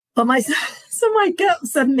Well, my gut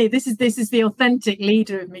suddenly, this is the authentic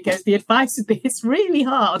leader of me goes, the advice would be, it's really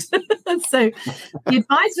hard. So the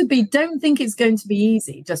advice would be, don't think it's going to be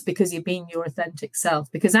easy just because you're being your authentic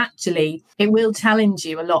self, because actually it will challenge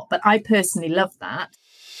you a lot. But I personally love that.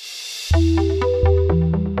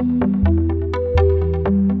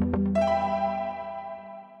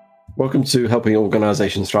 Welcome to Helping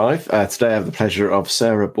Organisations Thrive. Today I have the pleasure of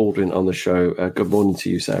Sarah Baldwin on the show. Good morning to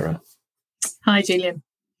you, Sarah. Hi, Julian.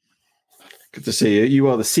 Good to see you. You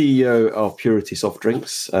are the CEO of Purity Soft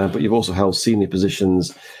Drinks, but you've also held senior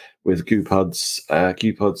positions with Goophuds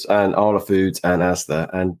and Arla Foods and Asda.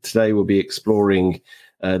 And today we'll be exploring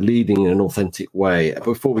leading in an authentic way.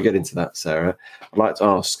 Before we get into that, Sarah, I'd like to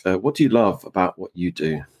ask, what do you love about what you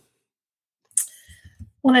do?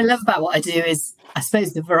 What I love about what I do is, I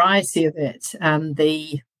suppose, the variety of it and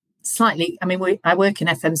the slightly, I work in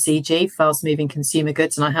FMCG, fast moving consumer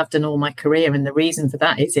goods, and I have done all my career. And the reason for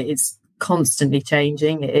that is it's constantly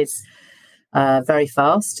changing. It is very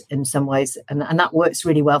fast in some ways. And that works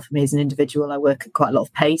really well for me as an individual. I work at quite a lot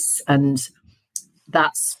of pace, and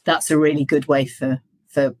that's a really good way for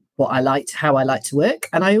what I like, how I like to work.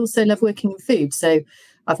 And I also love working in food. So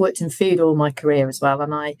I've worked in food all my career as well,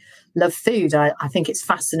 and I love food. I think it's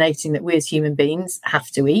fascinating that we as human beings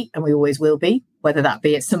have to eat, and we always will be, whether that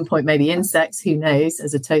be at some point maybe insects, who knows,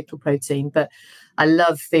 as a total protein. But I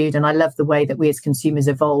love food, and I love the way that we as consumers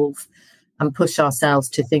evolve and push ourselves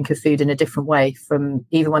to think of food in a different way from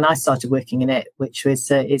even when I started working in it, which was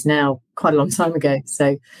is now quite a long time ago.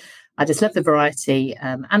 So I just love the variety,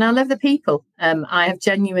 and I love the people. I have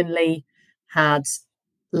genuinely had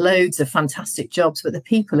loads of fantastic jobs, but the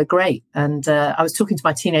people are great. And I was talking to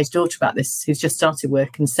my teenage daughter about this, who's just started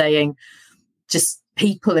work, and saying, just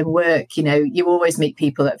people in work, you always meet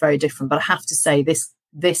people that are very different. But I have to say,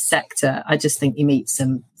 this sector, I just think you meet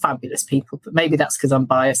some fabulous people. But maybe that's because I'm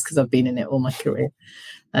biased, because I've been in it all my career.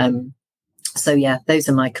 So yeah, those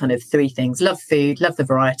are my kind of three things: love food, love the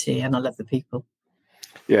variety, and I love the people.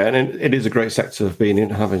 Yeah, and it is a great sector of being in,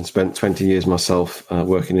 having spent 20 years myself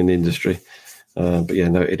working in the industry. But yeah,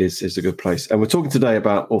 no, it's a good place. And we're talking today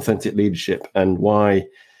about authentic leadership and why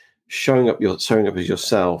showing up as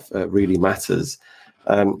yourself really matters.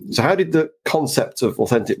 So how did the concept of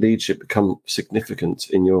authentic leadership become significant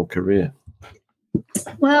in your career?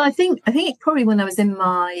 Well, I think it probably when I was in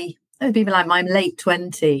my late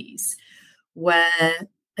 20s, where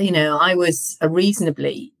I was a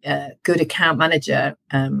reasonably good account manager,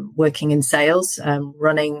 working in sales,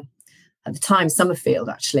 running at the time Summerfield,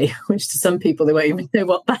 actually, which to some people they won't even know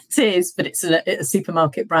what that is, but it's a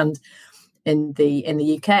supermarket brand in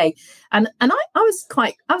the UK, and I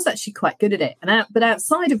was actually quite good at it. But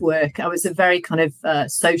outside of work, I was a very kind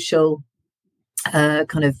of social I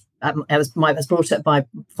was brought up by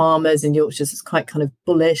farmers in Yorkshire, so it's quite kind of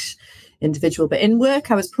bullish individual. But in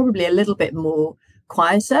work, I was probably a little bit more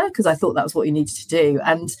quieter, because I thought that was what you needed to do.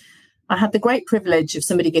 And I had the great privilege of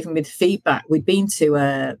somebody giving me the feedback. We'd been to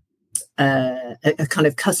a kind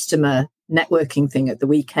of customer networking thing at the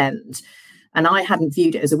weekend, and I hadn't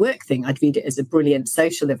viewed it as a work thing. I'd viewed it as a brilliant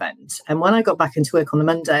social event. And when I got back into work on the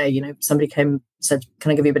Monday, somebody came and said,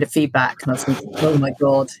 "Can I give you a bit of feedback?" And I was thinking, oh my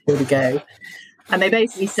God, here we go. And they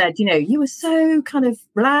basically said, you were so kind of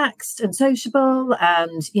relaxed and sociable,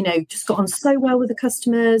 and, just got on so well with the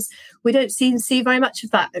customers. We don't see very much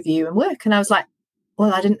of that of you in work. And I was like,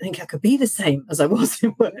 well, I didn't think I could be the same as I was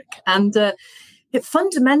in work. And it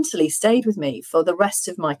fundamentally stayed with me for the rest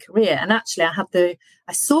of my career. And actually,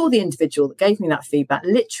 I saw the individual that gave me that feedback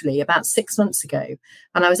literally about 6 months ago.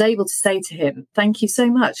 And I was able to say to him, thank you so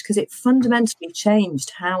much, because it fundamentally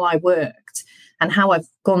changed how I worked and how I've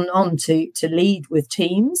gone on to lead with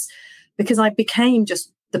teams, because I became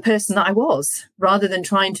just the person that I was, rather than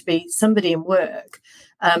trying to be somebody in work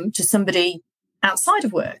to somebody outside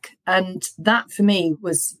of work. And that for me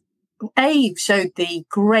was, showed the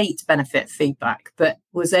great benefit of feedback, but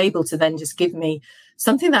was able to then just give me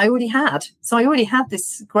something that I already had. So I already had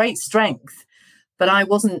this great strength, but I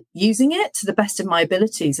wasn't using it to the best of my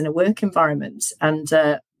abilities in a work environment. And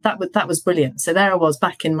that was brilliant. So there I was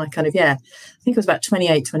back in my kind of, I think it was about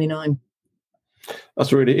 28, 29.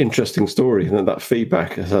 That's a really interesting story. And that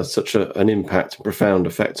feedback has had such an impact, a profound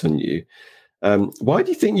effect on you. Why do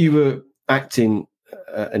you think you were acting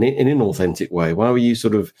in an inauthentic way? Why were you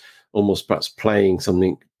sort of almost perhaps playing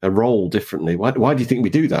a role differently? Why do you think we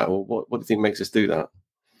do that? Or what do you think makes us do that?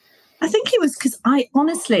 I think it was because I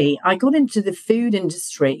got into the food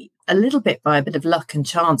industry a little bit by a bit of luck and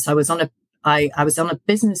chance. I was on a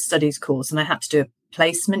business studies course, and I had to do a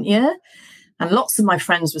placement year, and lots of my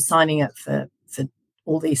friends were signing up for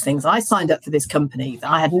all these things. I signed up for this company that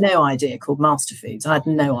I had no idea, called Master Foods. I had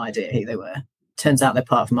no idea who they were. Turns out they're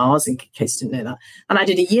part of Mars, in case you didn't know that. And I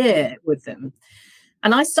did a year with them.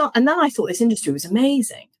 And then I thought this industry was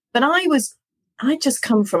amazing. But I'd just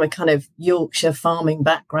come from a kind of Yorkshire farming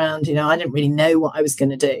background. I didn't really know what I was going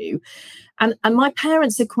to do. And my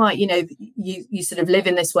parents are quite, you sort of live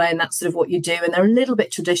in this way and that's sort of what you do. And they're a little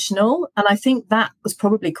bit traditional. And I think that was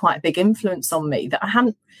probably quite a big influence on me, that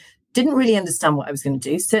I didn't really understand what I was going to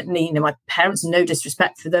do. Certainly, my parents, no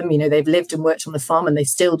disrespect for them, they've lived and worked on the farm and they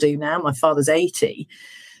still do now. My father's 80.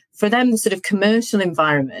 For them, the sort of commercial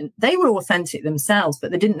environment, they were authentic themselves,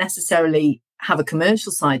 but they didn't necessarily have a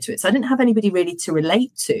commercial side to it. So I didn't have anybody really to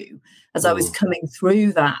relate to as I was coming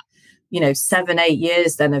through that, 7-8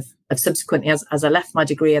 years then of subsequently, as I left my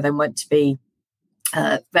degree, I then went to be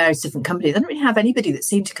various different companies. I didn't really have anybody that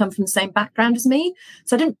seemed to come from the same background as me.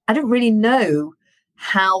 So I didn't really know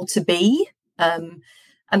how to be. And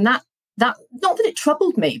that not that it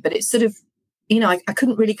troubled me, but it's sort of, I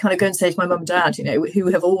couldn't really kind of go and say to my mum and dad, who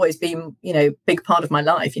have always been, big part of my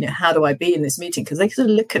life, how do I be in this meeting? Because they sort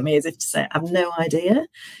of look at me as if to say, I have no idea.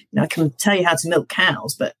 I can tell you how to milk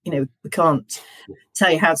cows, but, we can't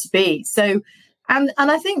tell you how to be. So, and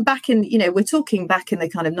I think back in, we're talking back in the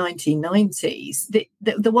kind of 1990s,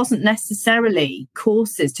 there wasn't necessarily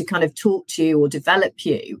courses to kind of talk to you or develop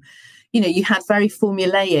you. You had very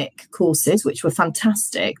formulaic courses, which were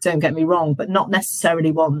fantastic, don't get me wrong, but not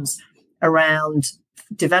necessarily ones around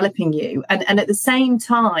developing you. And at the same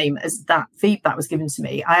time as that feedback was given to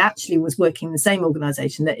me, I actually was working in the same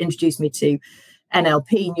organisation that introduced me to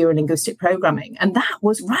NLP, neuro-linguistic programming. And that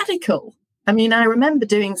was radical. I mean, I remember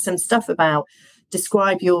doing some stuff about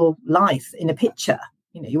describe your life in a picture.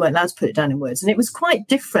 You weren't allowed to put it down in words. And it was quite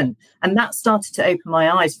different. And that started to open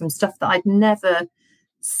my eyes from stuff that I'd never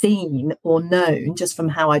seen or known, just from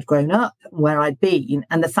how I'd grown up and where I'd been,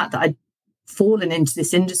 and the fact that I'd fallen into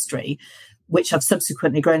this industry, which I've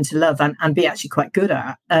subsequently grown to love and be actually quite good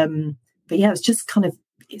at. But yeah, it's just kind of,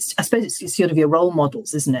 I suppose it's sort of your role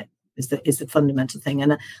models, isn't it? Is the fundamental thing.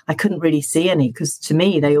 And I couldn't really see any, because to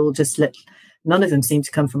me, they all just none of them seemed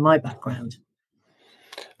to come from my background.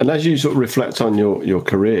 And as you sort of reflect on your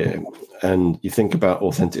career and you think about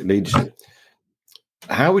authentic leadership,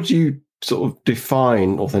 how would you sort of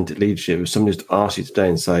define authentic leadership if somebody just asked you today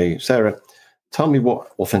and say, Sarah, tell me what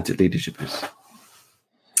authentic leadership is?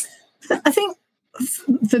 I think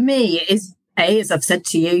for me it is, as I've said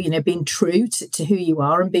to you, being true to who you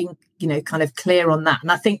are and being, kind of clear on that.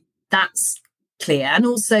 And I think that's clear. And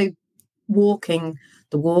also walking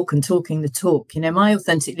the walk and talking the talk. My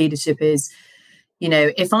authentic leadership is,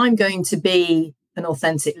 if I'm going to be an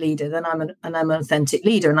authentic leader, then I'm an authentic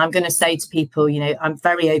leader. And I'm going to say to people, I'm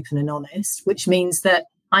very open and honest, which means that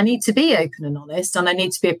I need to be open and honest, and I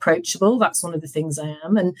need to be approachable. That's one of the things I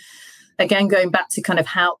am. And again, going back to kind of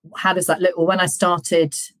how does that look? Well, when I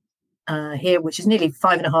started here, which is nearly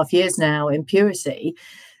 5.5 years now in Purity,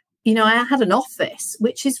 I had an office,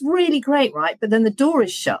 which is really great, right? But then the door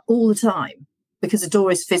is shut all the time because the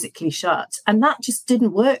door is physically shut. And that just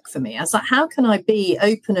didn't work for me. I was like, how can I be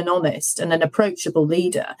open and honest and an approachable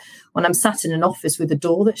leader when I'm sat in an office with the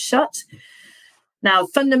door that's shut? Now,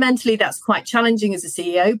 fundamentally, that's quite challenging as a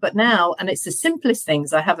CEO, but now, and it's the simplest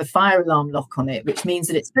things, I have a fire alarm lock on it, which means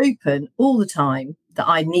that it's open all the time that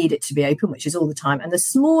I need it to be open, which is all the time. And the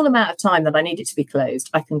small amount of time that I need it to be closed,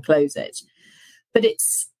 I can close it. But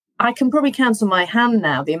I can probably count on my hand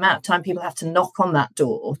now the amount of time people have to knock on that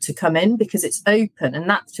door to come in because it's open. And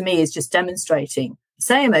that, to me, is just demonstrating,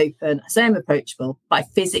 say I'm open, say I'm approachable, but I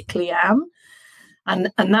physically am.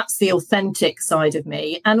 And that's the authentic side of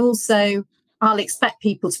me. And also, I'll expect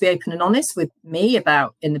people to be open and honest with me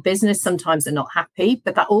about in the business. Sometimes they're not happy,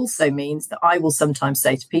 but that also means that I will sometimes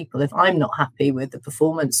say to people, if I'm not happy with the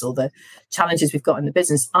performance or the challenges we've got in the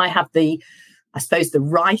business, I have the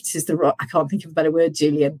right is I can't think of a better word,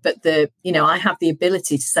 Julian, but I have the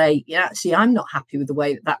ability to say, actually, I'm not happy with the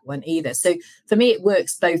way that went either. So for me, it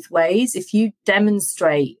works both ways. If you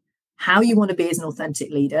demonstrate how you want to be as an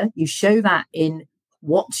authentic leader, you show that in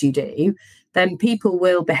what you do, then people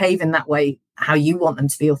will behave in that way, how you want them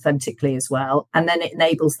to be authentically as well. And then it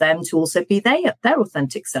enables them to also be their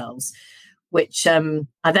authentic selves, which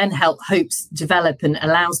I then hopes develop and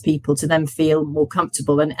allows people to then feel more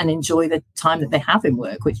comfortable and enjoy the time that they have in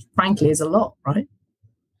work, which frankly is a lot, right?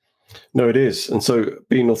 No, it is. And so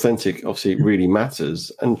being authentic obviously really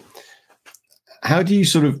matters. And how do you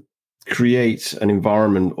sort of create an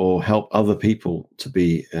environment or help other people to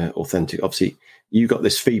be authentic? Obviously, you got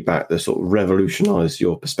this feedback that sort of revolutionized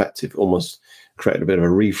your perspective, almost created a bit of a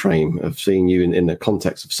reframe of seeing you in the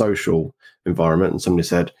context of social environment. And somebody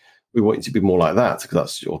said, we want you to be more like that because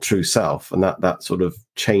that's your true self, and that sort of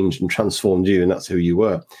changed and transformed you, and that's who you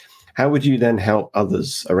were. How would you then help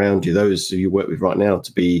others around you, those who you work with right now,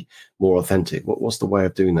 to be more authentic? What's the way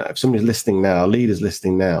of doing that? If somebody's listening now, a leader's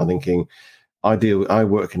listening now, thinking, I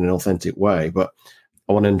work in an authentic way, but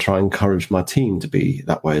I want to try and encourage my team to be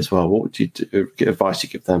that way as well. What would you do, advice you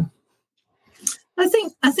give them? I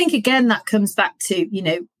think again, that comes back to,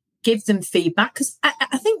 give them feedback, because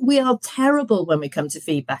I think we are terrible when we come to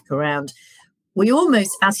feedback around. We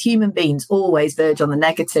almost, as human beings, always verge on the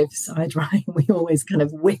negative side, right? We always kind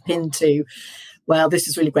of whip into, well, this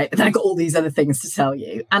is really great, but then I've got all these other things to tell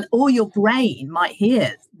you. Or your brain might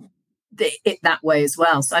hear it that way as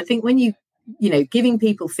well. So I think when giving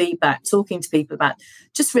people feedback, talking to people about,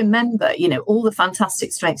 just remember, all the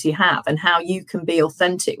fantastic strengths you have and how you can be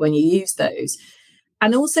authentic when you use those.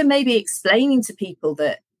 And also maybe explaining to people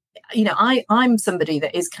that, I'm somebody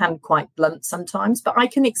that can quite blunt sometimes, but I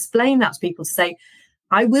can explain that to people to say,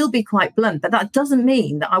 I will be quite blunt, but that doesn't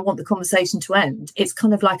mean that I want the conversation to end. It's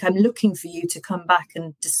kind of like I'm looking for you to come back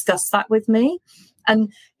and discuss that with me.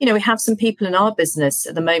 And, we have some people in our business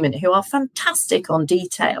at the moment who are fantastic on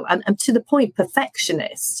detail and to the point,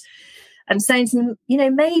 perfectionists, and saying to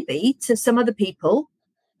them, maybe to some other people,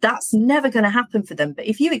 that's never going to happen for them. But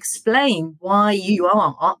if you explain why you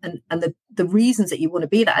are and the reasons that you want to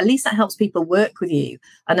be that, at least that helps people work with you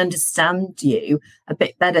and understand you a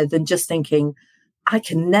bit better than just thinking, I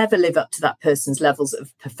can never live up to that person's levels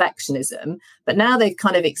of perfectionism. But now they've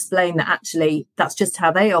kind of explained that actually that's just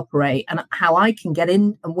how they operate, and how I can get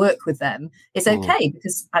in and work with them is okay,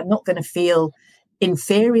 because I'm not going to feel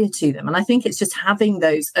inferior to them. And I think it's just having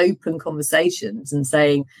those open conversations and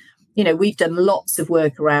saying, we've done lots of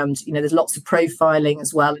work around, there's lots of profiling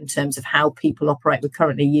as well in terms of how people operate. We're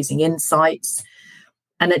currently using insights.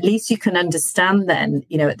 And at least you can understand then,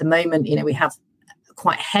 at the moment, we have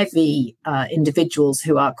quite heavy individuals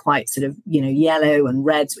who are quite sort of, yellow and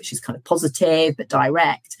reds, which is kind of positive but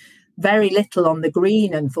direct. Very little on the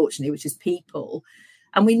green, unfortunately, which is people.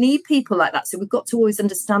 And we need people like that. So we've got to always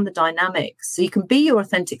understand the dynamics. So you can be your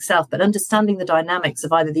authentic self, but understanding the dynamics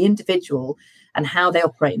of either the individual and how they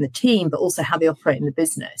operate in the team, but also how they operate in the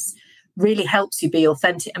business, really helps you be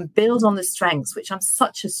authentic and build on the strengths, which I'm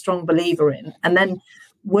such a strong believer in. And then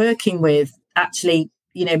working with, actually,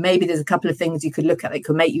 maybe there's a couple of things you could look at that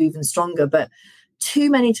could make you even stronger. But too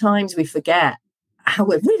many times we forget how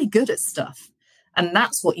we're really good at stuff. And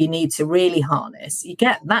that's what you need to really harness. You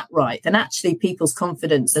get that right, then actually people's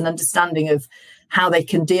confidence and understanding of how they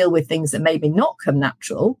can deal with things that maybe not come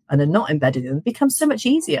natural and are not embedded in them becomes so much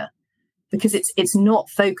easier, because it's not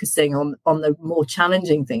focusing on the more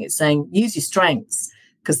challenging thing. It's saying use your strengths,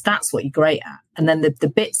 because that's what you're great at. And then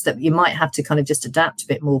the bits that you might have to kind of just adapt a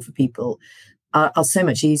bit more for people are so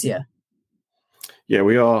much easier. Yeah,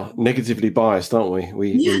 we are negatively biased, aren't we?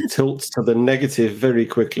 We tilt to the negative very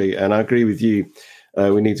quickly. And I agree with you.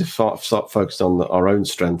 We need to start focusing on our own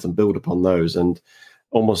strength and build upon those, and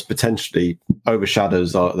almost potentially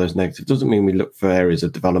overshadows those negatives. Doesn't mean we look for areas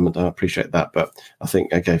of development. I appreciate that. But I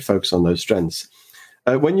think, okay, focus on those strengths.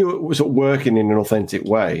 When you're sort of working in an authentic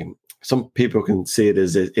way, some people can see it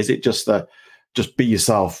as, is it just be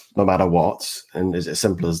yourself no matter what? And is it as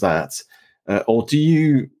simple as that? Or do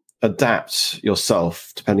you adapt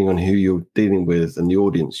yourself depending on who you're dealing with and the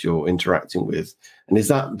audience you're interacting with? And is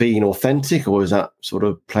that being authentic, or is that sort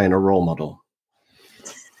of playing a role model?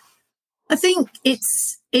 I think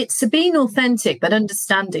it's being authentic, but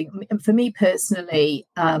understanding. For me personally,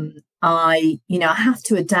 I have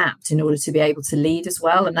to adapt in order to be able to lead as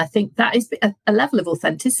well. And I think that is a level of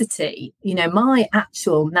authenticity. My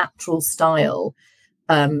actual natural style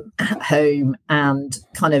at home and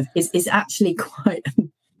kind of is actually quite,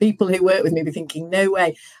 people who work with me be thinking, no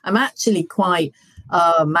way. I'm actually quite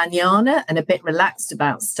manana and a bit relaxed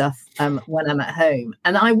about stuff when I'm at home.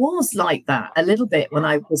 And I was like that a little bit when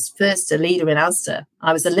I was first a leader in Asda.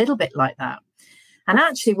 I was a little bit like that. And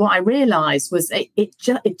actually what I realized was it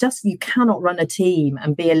just you cannot run a team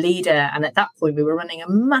and be a leader. And at that point we were running a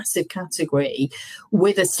massive category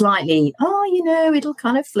with a slightly, it'll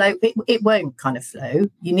kind of flow. It won't kind of flow.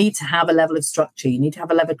 You need to have a level of structure. You need to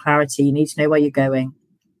have a level of clarity. You need to know where you're going.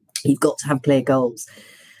 You've got to have clear goals.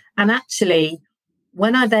 And actually,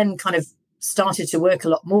 when I then kind of started to work a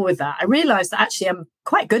lot more with that, I realized that actually I'm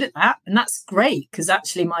quite good at that. And that's great, because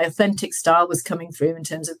actually my authentic style was coming through in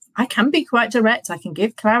terms of I can be quite direct. I can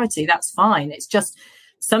give clarity. That's fine. It's just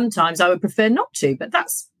sometimes I would prefer not to, but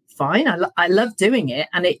that's fine. I love doing it.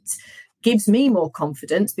 And it gives me more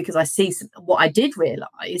confidence, because I see what I did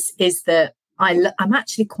realize is that I'm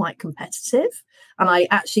actually quite competitive, and I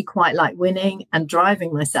actually quite like winning and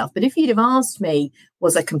driving myself. But if you'd have asked me,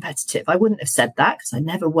 was I competitive? I wouldn't have said that, because I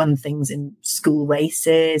never won things in school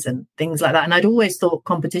races and things like that. And I'd always thought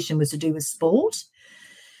competition was to do with sport.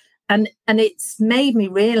 And it's made me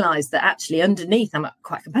realise that actually underneath I'm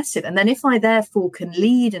quite competitive. And then if I therefore can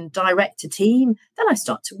lead and direct a team, then I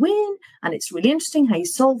start to win. And it's really interesting how you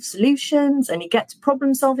solve solutions and you get to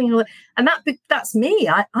problem solving. And that's me.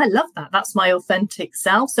 I love that. That's my authentic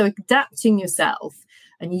self. So adapting yourself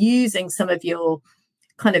and using some of your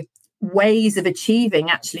kind of ways of achieving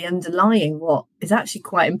actually underlying what is actually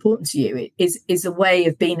quite important to you is a way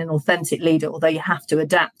of being an authentic leader, although you have to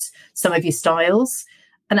adapt some of your styles.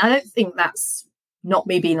 And I don't think that's not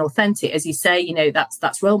me being authentic. As you say,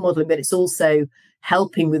 that's role modeling, but it's also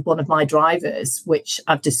helping with one of my drivers, which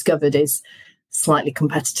I've discovered is slightly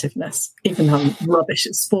competitiveness, even though I'm rubbish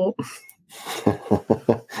at sport.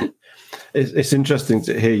 It's interesting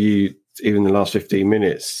to hear you, even in the last 15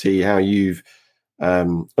 minutes, see how you've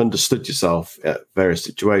understood yourself at various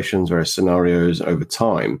situations, various scenarios over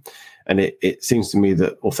time. And it seems to me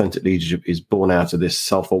that authentic leadership is born out of this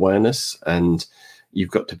self-awareness, and you've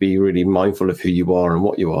got to be really mindful of who you are and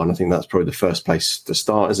what you are. And I think that's probably the first place to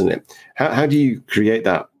start, isn't it? How do you create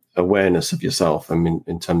that awareness of yourself? I mean,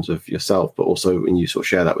 in terms of yourself, but also when you sort of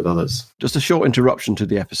share that with others. Just a short interruption to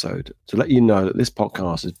the episode to let you know that this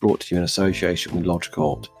podcast is brought to you in association with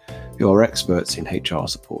Lodgecourt, who are experts in HR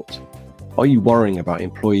support. Are you worrying about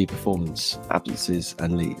employee performance, absences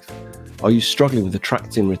and leave? Are you struggling with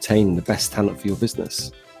attracting and retaining the best talent for your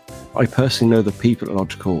business? I personally know the people at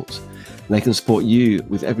Lodgecourt, and they can support you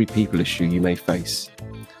with every people issue you may face.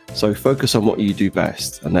 So focus on what you do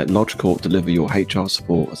best and let Lodgecourt deliver your HR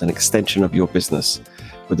support as an extension of your business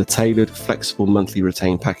with a tailored, flexible monthly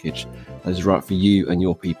retained package that is right for you and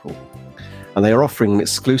your people. And they are offering an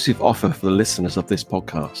exclusive offer for the listeners of this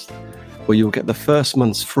podcast, where you'll get the first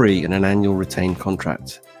month's free and an annual retained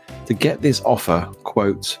contract. To get this offer,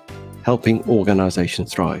 quote, helping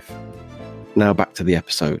organisations thrive. Now back to the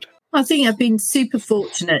episode. I think I've been super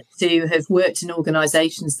fortunate to have worked in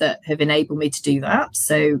organisations that have enabled me to do that.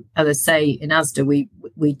 So, as I say, in Asda,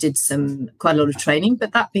 we did quite a lot of training.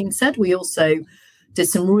 But that being said, we also did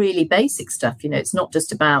some really basic stuff. It's not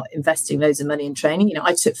just about investing loads of money in training.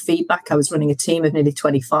 I took feedback. I was running a team of nearly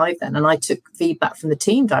 25 then, and I took feedback from the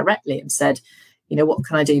team directly and said, what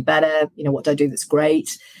can I do better? What do I do that's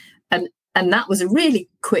great? And that was a really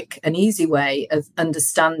quick and easy way of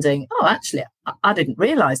understanding, actually, I didn't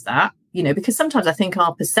realise that, because sometimes I think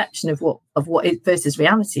our perception of what is versus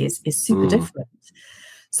reality is super different.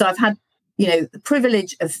 So I've had, the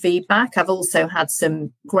privilege of feedback. I've also had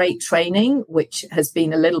some great training, which has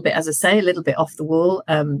been a little bit, as I say, a little bit off the wall.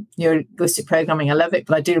 Neurolinguistic programming, I love it,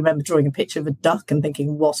 but I do remember drawing a picture of a duck and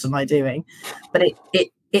thinking, what am I doing? But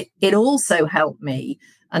it also helped me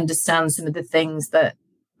understand some of the things that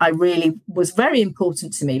I really was very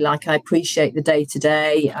important to me. Like, I appreciate the day to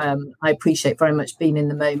day. I appreciate very much being in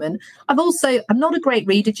the moment. I'm not a great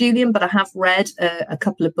reader, Julian, but I have read a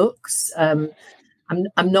couple of books.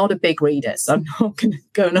 I'm not a big reader, so I'm not going to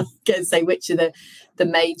go and say which are the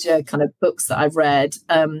major kind of books that I've read.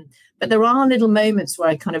 But there are little moments where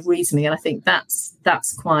I kind of read something, and I think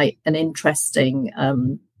that's quite an interesting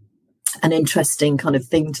kind of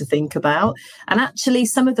thing to think about. And actually,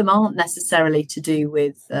 some of them aren't necessarily to do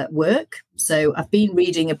with work. So I've been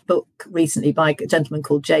reading a book recently by a gentleman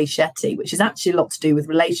called Jay Shetty, which is actually a lot to do with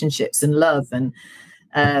relationships and love and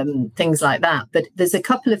things like that. But there's a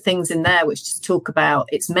couple of things in there which just talk about,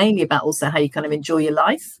 it's mainly about also how you kind of enjoy your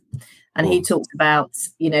life. And he talks about,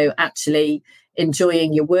 actually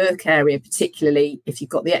enjoying your work area, particularly if you've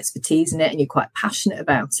got the expertise in it and you're quite passionate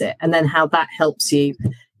about it. And then how that helps you,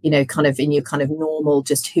 kind of in your kind of normal,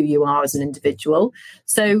 just who you are as an individual.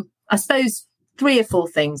 So I suppose 3 or 4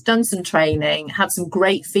 things, done some training, had some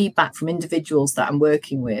great feedback from individuals that I'm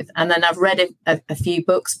working with. And then I've read a few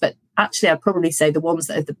books, but actually I'd probably say the ones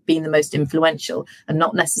that have been the most influential are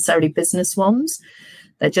not necessarily business ones.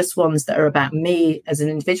 They're just ones that are about me as an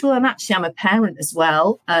individual. And actually I'm a parent as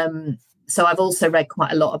well. So I've also read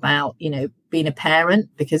quite a lot about, being a parent,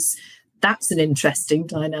 because that's an interesting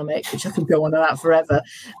dynamic, which I could go on about forever,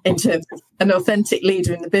 in terms of an authentic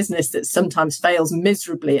leader in the business that sometimes fails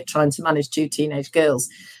miserably at trying to manage 2 teenage girls.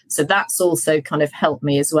 So that's also kind of helped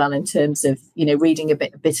me as well in terms of, reading a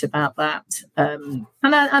bit about that. And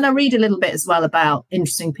I read a little bit as well about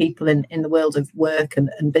interesting people in the world of work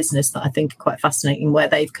and business that I think are quite fascinating, where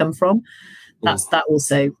they've come from. That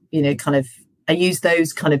also, kind of, I use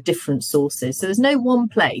those kind of different sources. So there's no one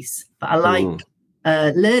place, but I like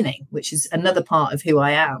learning, which is another part of who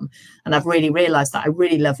I am. And I've really realized that I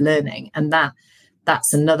really love learning, and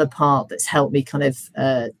that's another part that's helped me kind of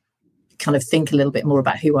think a little bit more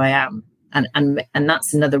about who I am. And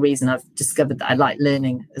that's another reason I've discovered that I like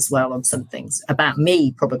learning as well on some things about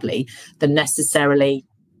me, probably, than necessarily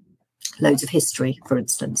loads of history, for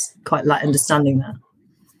instance. Quite like understanding that.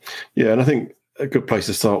 Yeah, and I think a good place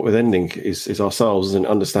to start with ending is ourselves and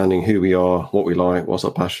understanding who we are, what we like, what's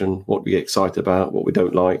our passion, what we get excited about, what we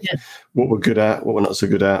don't like, what we're good at, what we're not so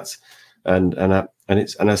good at, and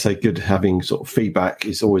I say good, having sort of feedback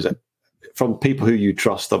is always from people who you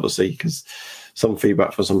trust, obviously, because some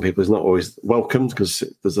feedback for some people is not always welcomed because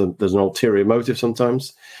there's an ulterior motive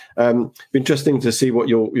sometimes. Be interesting to see what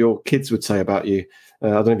your kids would say about you. I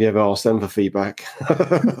don't know if you ever asked them for feedback.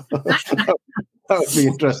 That would be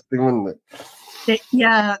interesting, wouldn't it?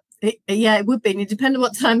 It would be. And it depends on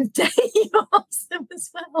what time of day you ask them as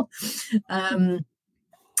well.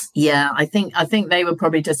 I think they would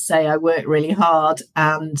probably just say I work really hard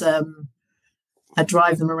and I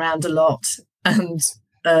drive them around a lot, and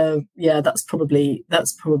that's probably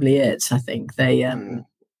it. I think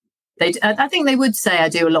I think they would say I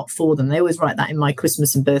do a lot for them. They always write that in my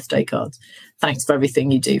Christmas and birthday cards. Thanks for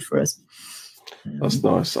everything you do for us. That's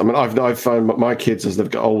nice. I mean, I've found my kids, as they've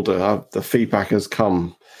got older, the feedback has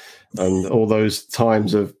come, and all those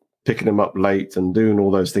times of picking them up late and doing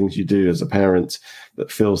all those things you do as a parent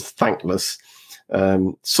that feels thankless,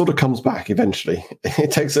 sort of comes back eventually.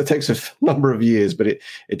 It takes a number of years, but it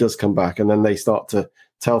does come back, and then they start to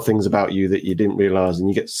tell things about you that you didn't realize, and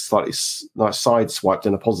you get slightly sideswiped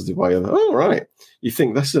in a positive way of, oh, right, you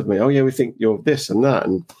think this of me, oh yeah, we think you're this and that,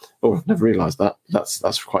 and I've never realized that.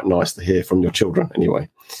 That's quite nice to hear from your children anyway.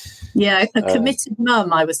 Yeah, a committed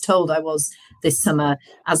mum, I was told I was this summer,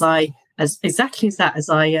 as I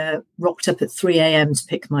rocked up at 3 a.m. to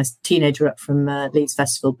pick my teenager up from Leeds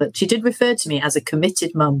Festival. But she did refer to me as a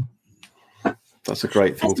committed mum. That's a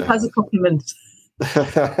great thing to have. As a compliment.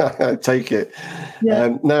 Take it.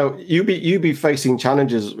 Yeah. Now, you be facing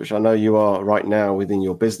challenges, which I know you are right now within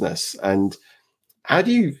your business. And how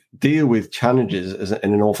do you deal with challenges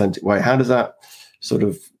in an authentic way? How does that sort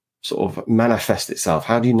of manifest itself?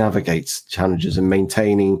 How do you navigate challenges and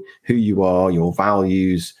maintaining who you are, your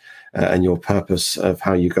values, and your purpose of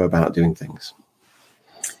how you go about doing things?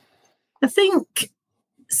 I think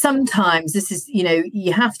sometimes this is,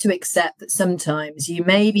 you have to accept that sometimes you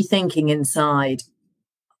may be thinking inside,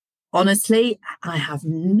 honestly, I have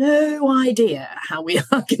no idea how we are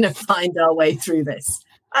going to find our way through this.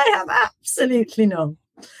 I have absolutely none.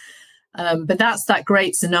 But that's that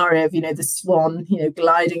great scenario of, the swan,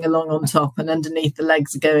 gliding along on top, and underneath the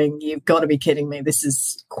legs are going, you've got to be kidding me. This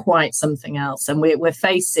is quite something else. And we're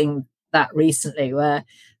facing that recently, where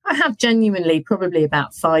I have genuinely, probably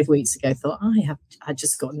about 5 weeks ago, thought I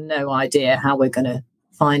just got no idea how we're going to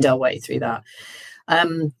find our way through that.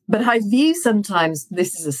 But I view sometimes,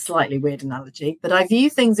 this is a slightly weird analogy, but I view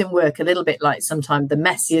things in work a little bit like sometimes the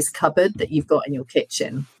messiest cupboard that you've got in your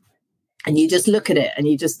kitchen. And you just look at it and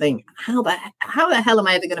you just think, how the hell am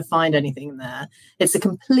I ever going to find anything in there? It's a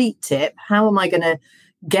complete tip. How am I going to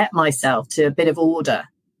get myself to a bit of order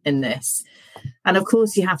in this? And of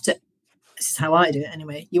course, you have to, this is how I do it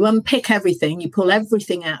anyway. You unpick everything, you pull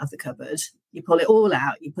everything out of the cupboard, you pull it all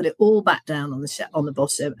out, you put it all back down on the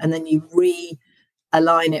bottom, and then you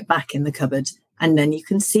realign it back in the cupboard, and then you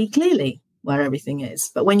can see clearly where everything is.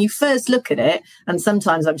 But when you first look at it, and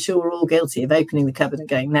sometimes I'm sure we're all guilty of opening the cupboard and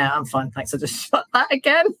going, no, I'm fine, thanks, I'll just shut that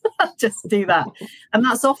again. Just do that. And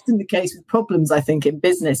that's often the case with problems, I think, in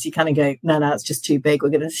business. You kind of go, no, it's just too big, we're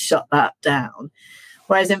going to shut that down.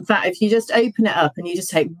 Whereas in fact, if you just open it up and you just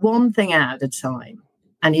take one thing out at a time,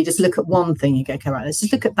 and you just look at one thing, you go, okay, right, let's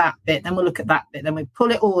just look at that bit, then we'll look at that bit, then we pull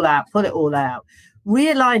it all out,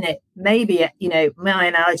 realign it, maybe, my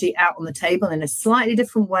analogy, out on the table in a slightly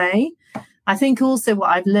different way. I think also what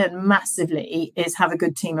I've learned massively is have a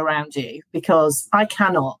good team around you, because I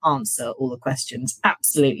cannot answer all the questions.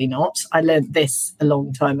 Absolutely not. I learned this a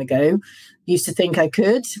long time ago. Used to think I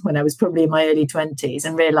could when I was probably in my early 20s,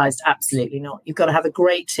 and realized absolutely not. You've got to have a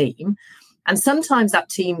great team. And sometimes that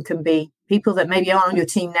team can be people that maybe are on your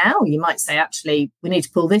team now. You might say, actually, we need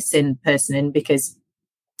to pull this person in because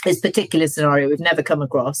this particular scenario we've never come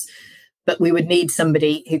across, but we would need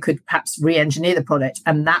somebody who could perhaps re-engineer the product.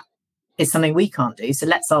 And that is something we can't do. So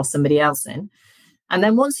let's ask somebody else in. And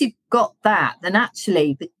then once you've got that, then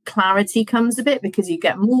actually the clarity comes a bit, because you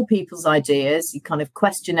get more people's ideas. You kind of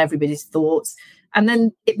question everybody's thoughts, And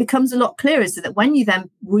then it becomes a lot clearer, so that when you then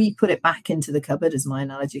re-put it back into the cupboard, as my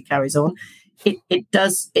analogy carries on, it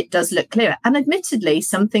does look clearer. And admittedly,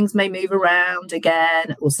 some things may move around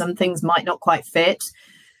again, or some things might not quite fit.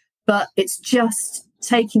 But it's just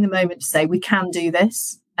taking the moment to say, we can do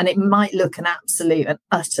this. And it might look an absolute and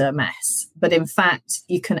utter mess. But in fact,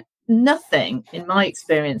 nothing, in my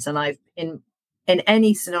experience, and I've in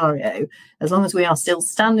any scenario, as long as we are still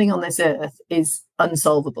standing on this earth, is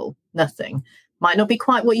unsolvable. Nothing. Might not be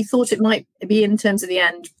quite what you thought it might be in terms of the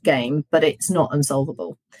end game, but it's not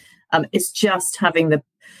unsolvable. It's just having the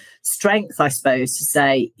strength, I suppose, to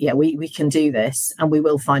say, yeah, we can do this, and we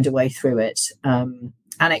will find a way through it.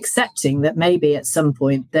 And accepting that maybe at some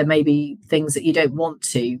point there may be things that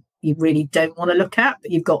you really don't want to look at,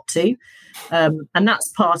 but you've got to. And that's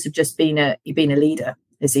part of just being a leader,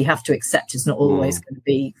 is you have to accept it's not always going to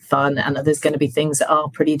be fun, and that there's going to be things that are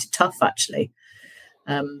pretty tough, actually.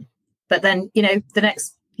 But then,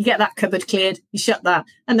 you get that cupboard cleared, you shut that,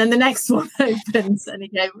 and then the next one opens, and you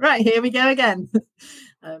go, right, here we go again.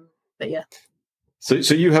 But yeah. So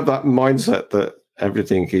you have that mindset that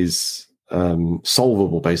everything is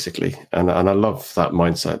solvable, basically, and I love that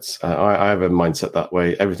mindset. I have a mindset that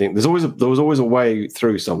way. Everything there was always a way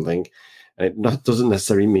through something, and it doesn't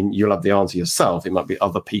necessarily mean you'll have the answer yourself. It might be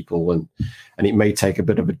other people, and it may take a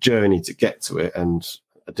bit of a journey to get to it, and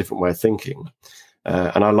a different way of thinking.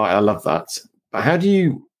 And I love that. But how do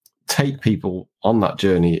you take people on that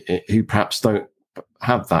journey who perhaps don't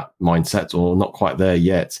have that mindset or not quite there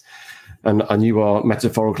yet? And you are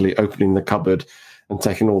metaphorically opening the cupboard and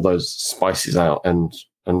taking all those spices out, and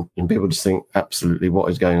people just think, absolutely, what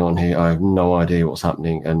is going on here? I have no idea what's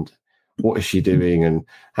happening, and what is she doing, and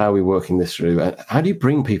how are we working this through? And how do you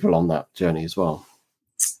bring people on that journey as well?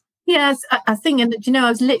 Yes, I think, and I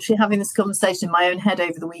was literally having this conversation in my own head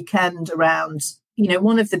over the weekend around,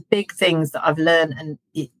 one of the big things that I've learned, and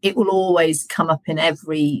it will always come up in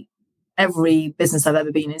every business I've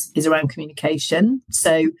ever been, is around communication.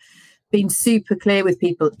 So being super clear with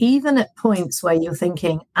people, even at points where you're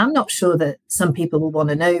thinking, I'm not sure that some people will want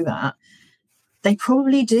to know that. They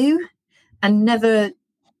probably do, and never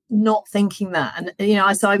not thinking that.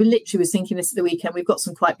 And, so I literally was thinking this at the weekend. We've got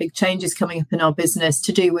some quite big changes coming up in our business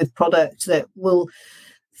to do with product that will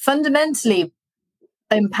fundamentally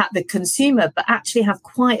impact the consumer, but actually have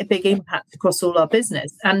quite a big impact across all our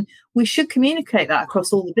business. And we should communicate that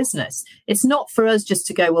across all the business. It's not for us just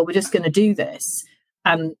to go, well, we're just going to do this,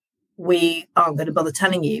 and we aren't going to bother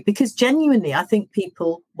telling you, because genuinely, I think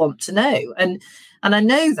people want to know. And I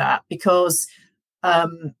know that because,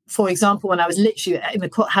 for example, when I was literally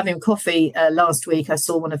having coffee last week, I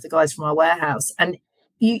saw one of the guys from our warehouse, and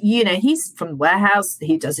he's from the warehouse.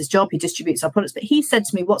 He does his job. He distributes our products. But he said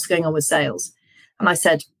to me, what's going on with sales? And I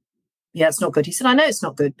said, yeah, it's not good. He said, I know it's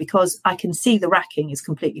not good because I can see the racking is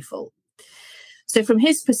completely full. So from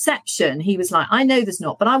his perception, he was like, I know there's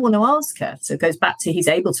not, but I want to ask her. So it goes back to, he's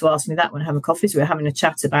able to ask me that when having coffees. We were having a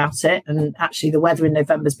chat about it. And actually the weather in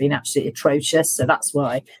November has been absolutely atrocious. So that's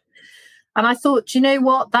why. And I thought, do you know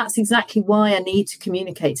what? That's exactly why I need to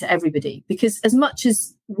communicate to everybody, because as much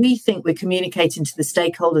as we think we're communicating to the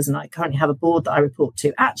stakeholders, and I currently have a board that I report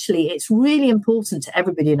to, actually, it's really important to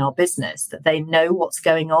everybody in our business that they know what's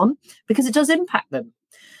going on, because it does impact them.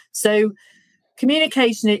 So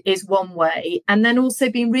communication is one way. And then also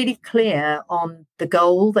being really clear on the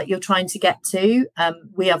goal that you're trying to get to.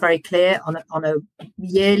 We are very clear on a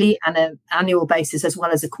yearly and an annual basis, as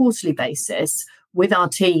well as a quarterly basis, with our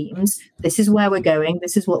teams. This is where we're going.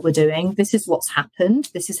 This is what we're doing. This is what's happened.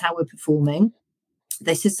 This is how we're performing.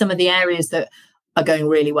 This is some of the areas that are going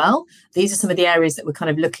really well. These are some of the areas that we're kind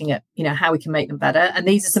of looking at, how we can make them better. And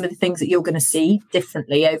these are some of the things that you're going to see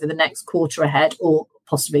differently over the next quarter ahead, or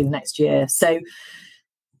possibly the next year. So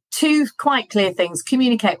two quite clear things: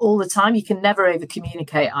 communicate all the time. You can never over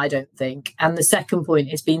communicate, I don't think. And the second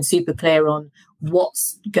point is being super clear on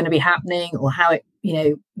what's going to be happening, or how it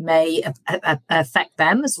may affect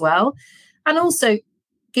them as well. And also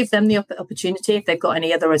give them the opportunity, if they've got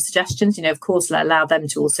any other suggestions, of course, allow them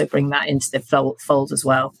to also bring that into the fold as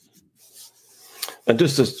well. And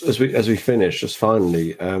just as we finish, just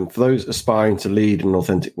finally, for those aspiring to lead in an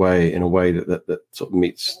authentic way, in a way that sort of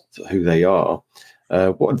meets who they are,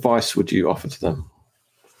 what advice would you offer to them?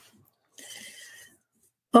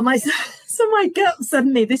 Well, my gut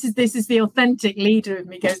suddenly, this is the authentic leader of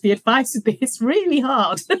me, goes, the advice would be, it's really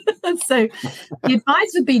hard. So the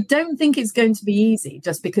advice would be, don't think it's going to be easy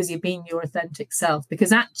just because you're being your authentic self,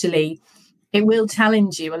 because actually it will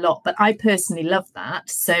challenge you a lot. But I personally love that.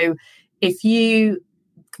 So if you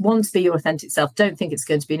want to be your authentic self. Don't think it's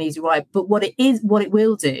going to be an easy ride. But what it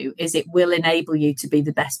will do is it will enable you to be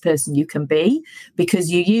the best person you can be,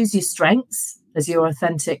 because you use your strengths as your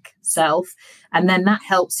authentic self. And then that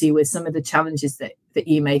helps you with some of the challenges that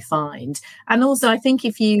you may find. And also, I think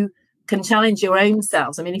if you can challenge your own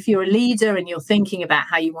selves, I mean, if you're a leader and you're thinking about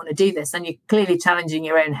how you want to do this, and you're clearly challenging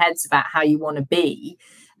your own heads about how you want to be.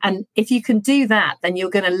 And if you can do that, then you're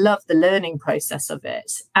going to love the learning process of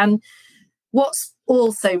it. And what's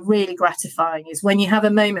also really gratifying is when you have a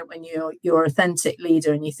moment when you're authentic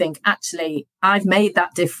leader and you think, actually, I've made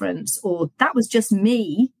that difference, or that was just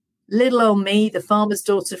me, little old me, the farmer's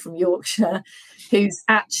daughter from Yorkshire, who's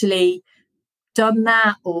actually done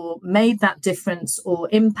that or made that difference or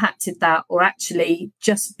impacted that, or actually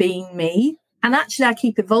just being me. And actually, I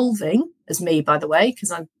keep evolving as me, by the way,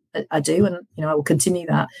 because I do, and I will continue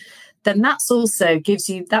that. Then that's also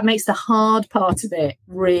that makes the hard part of it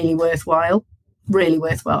really worthwhile,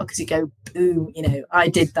 because you go, boom, I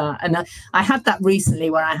did that. And I had that recently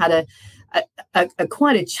where I had a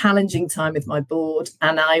quite a challenging time with my board,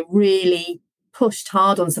 and I really pushed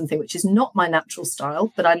hard on something which is not my natural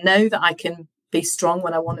style, but I know that I can be strong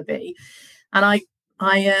when I want to be. And I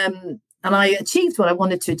achieved what I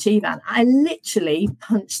wanted to achieve, and I literally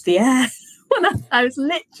punched the air. I was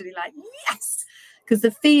literally like, yes, because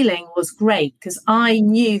the feeling was great, because I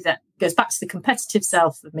knew that goes back to the competitive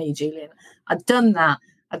self of me, Julian. I'd done that.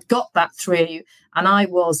 I'd got that through, and I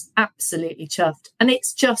was absolutely chuffed. And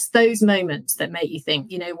it's just those moments that make you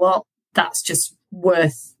think, you know what, that's just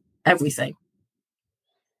worth everything.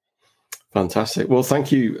 Fantastic. Well,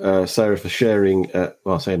 thank you, Sarah, for sharing,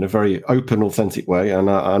 in a very open, authentic way. And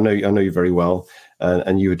I know you very well,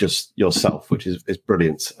 and you were just yourself, which is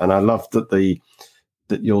brilliant. And I love that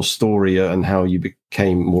your story and how you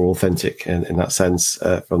became more authentic in that sense,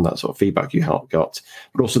 from that sort of feedback you got,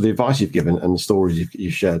 but also the advice you've given and the stories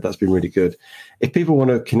you've shared. That's been really good. If people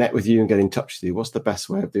want to connect with you and get in touch with you, what's the best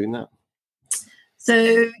way of doing that?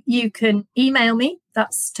 So you can email me.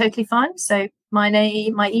 That's totally fine. So my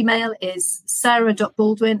email is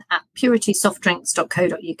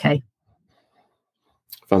sarah.baldwin@puritysoftdrinks.co.uk.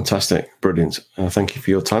 Fantastic. Brilliant. Thank you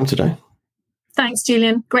for your time today. Thanks,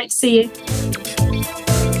 Julian. Great to see you.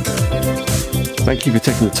 Thank you for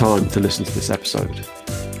taking the time to listen to this episode.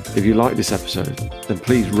 If you like this episode, then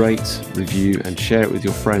please rate, review, and share it with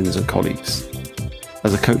your friends and colleagues.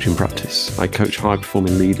 As a coaching practice, I coach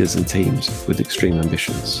high-performing leaders and teams with extreme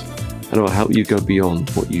ambitions, and I will help you go beyond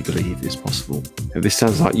what you believe is possible. If this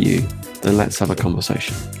sounds like you, then let's have a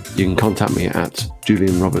conversation. You can contact me at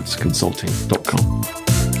julianrobertsconsulting.com.